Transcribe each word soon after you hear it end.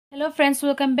Hello friends,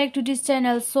 welcome back to this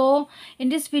channel. So in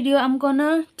this video I'm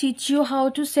gonna teach you how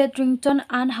to set ringtone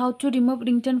and how to remove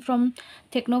ringtone from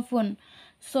tecno phone.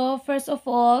 So first of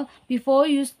all, before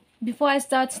I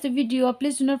start the video,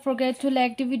 please do not forget to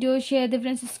like the video, share the video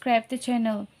and subscribe the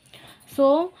channel.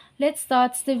 So let's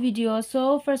start the video.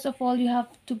 So first of all, you have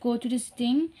to go to this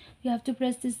thing, you have to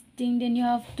press this thing, then you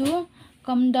have to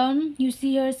come down. You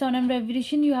see here sound and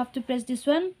vibration, you have to press this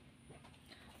one.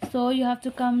 So you have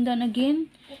to come down again.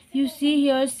 You see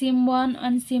here sim 1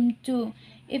 and sim 2.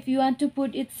 If you want to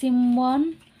put it sim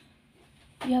 1,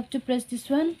 you have to press this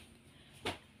one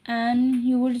and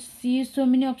you will see so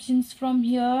many options from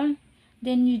here.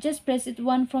 Then you just press it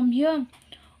one from here,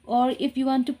 or if you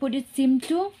want to put it sim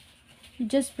 2, you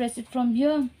just press it from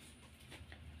here.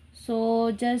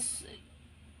 So just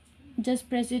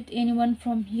press it anyone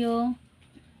from here.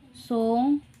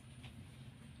 So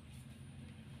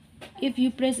if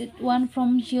you press it one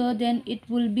from here, then it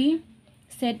will be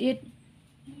set it.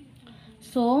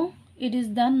 So it is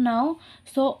done now.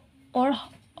 So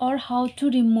or how to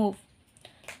remove.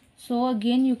 So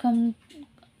again you come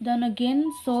down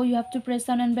again. So you have to press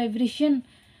sound and vibration.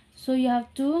 So you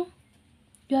have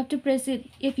to press it.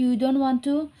 If you don't want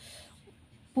to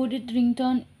put it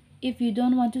ringtone, if you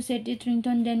don't want to set it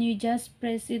ringtone, then you just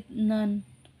press it none.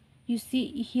 You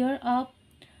see here up,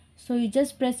 so you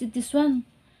just press it this one.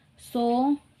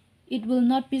 So it will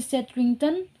not be set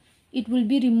ringtone, it will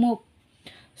be removed.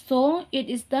 So it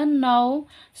is done now.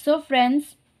 So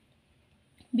friends,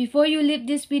 before you leave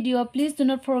this video, please do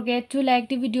not forget to like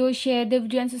the video, share the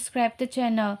video and subscribe the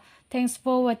channel. Thanks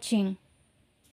for watching.